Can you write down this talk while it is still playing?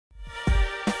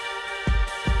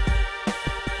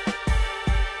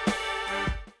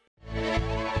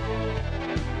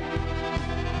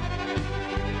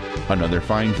Another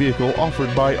fine vehicle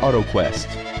offered by AutoQuest.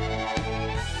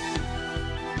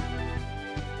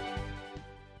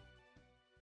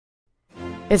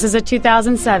 This is a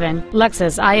 2007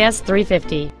 Lexus IS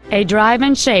 350, a drive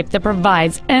and shape that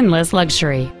provides endless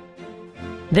luxury.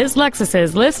 This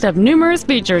Lexus's list of numerous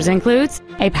features includes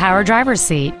a power driver's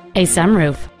seat, a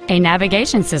sunroof, a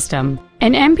navigation system,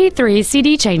 an MP3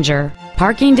 CD changer,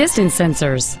 parking distance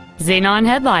sensors, xenon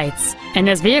headlights, and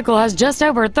this vehicle has just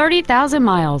over 30,000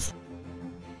 miles.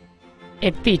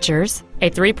 It features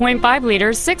a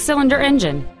 3.5-liter six-cylinder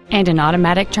engine and an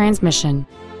automatic transmission.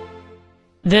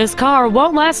 This car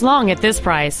won't last long at this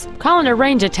price. Call and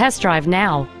arrange a test drive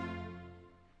now.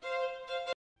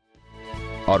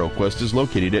 AutoQuest is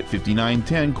located at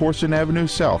 5910 Corson Avenue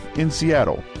South in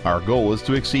Seattle. Our goal is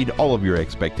to exceed all of your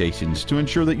expectations to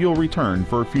ensure that you'll return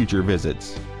for future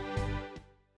visits.